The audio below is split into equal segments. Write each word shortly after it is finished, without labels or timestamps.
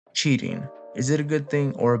Cheating. Is it a good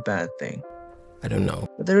thing or a bad thing? I don't know.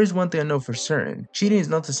 But there is one thing I know for certain. Cheating is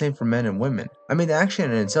not the same for men and women. I mean, the action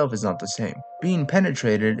in itself is not the same. Being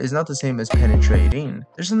penetrated is not the same as penetrating.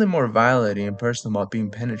 There's something more violating and personal about being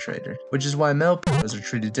penetrated, which is why male pedos are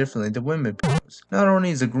treated differently than women pedos. Not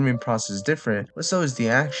only is the grooming process different, but so is the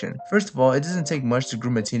action. First of all, it doesn't take much to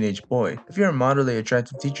groom a teenage boy. If you're a moderately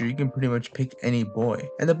attractive teacher, you can pretty much pick any boy.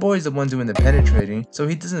 And the boy is the one doing the penetrating, so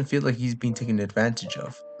he doesn't feel like he's being taken advantage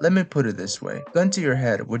of. Let me put it this way. Gun to your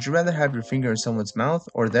head, would you rather have your finger in someone's mouth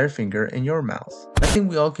or their finger in your mouth? I think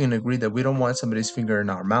we all can agree that we don't want somebody's finger in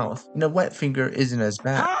our mouth, and a wet finger isn't as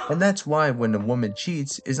bad. And that's why when a woman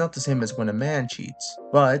cheats, it's not the same as when a man cheats.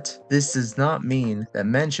 But this does not mean that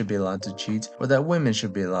men should be allowed to cheat or that women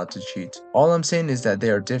should be allowed to cheat. All I'm saying is that they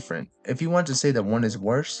are different. If you want to say that one is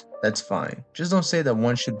worse, that's fine. Just don't say that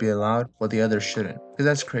one should be allowed while the other shouldn't, because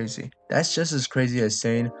that's crazy. That's just as crazy as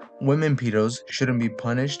saying women pedos shouldn't be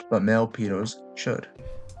punished, but male pedos should.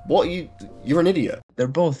 What you're an idiot. They're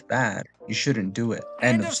both bad. You shouldn't do it.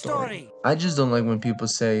 End of story. I just don't like when people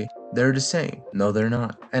say they're the same. No, they're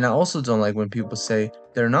not. And I also don't like when people say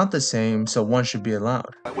they're not the same, so one should be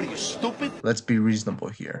allowed. What are you, stupid? Let's be reasonable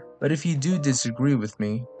here. But if you do disagree with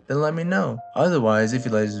me, then let me know. Otherwise, if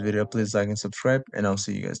you like this video, please like and subscribe, and I'll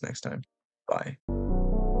see you guys next time. Bye.